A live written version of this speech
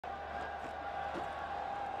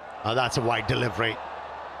Oh, that's a wide delivery.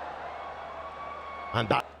 And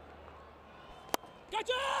that...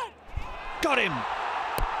 Got him!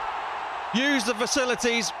 Use the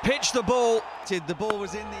facilities, pitch the ball. The ball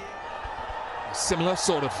was in the air. Similar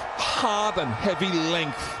sort of hard and heavy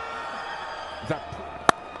length. That.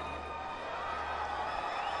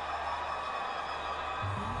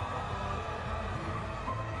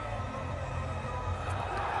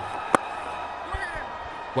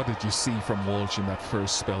 What did you see from Walsh in that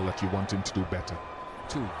first spell that you want him to do better?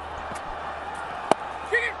 2.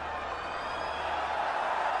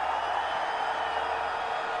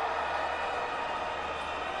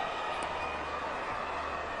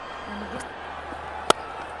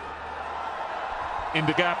 In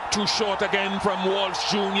the gap, too short again from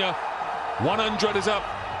Walsh Jr. 100 is up,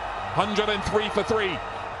 103 for 3.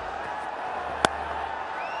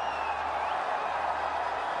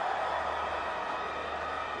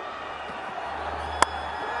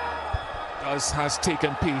 Has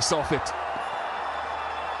taken piece off it.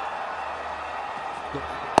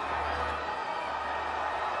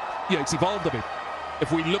 Yeah, it's evolved a bit.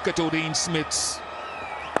 If we look at Odin Smith's,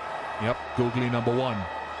 yep, googly number 1.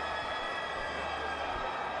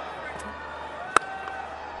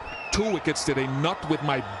 2 wickets today, not with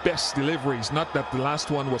my best deliveries. Not that the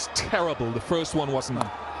last one was terrible, the first one wasn't.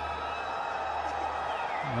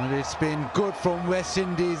 And it's been good from West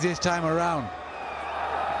Indies this time around.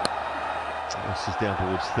 This is down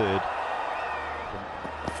towards third.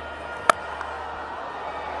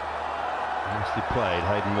 Nicely played.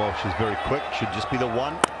 Hayden Walsh is very quick, should just be the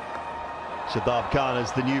one. Shadab Khan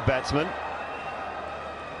is the new batsman.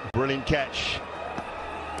 Brilliant catch.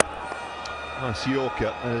 Nice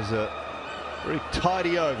Yorker. There's a very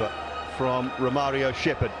tidy over from Romario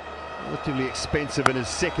Shepherd. Relatively expensive in his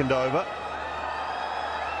second over.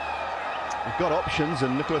 We've got options,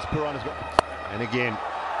 and Nicholas Purana's got... And again,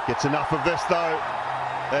 gets enough of this though.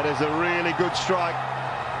 That is a really good strike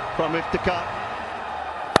from Iftikhar.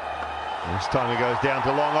 This time he goes down to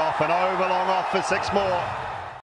long off and over long off for 6 more.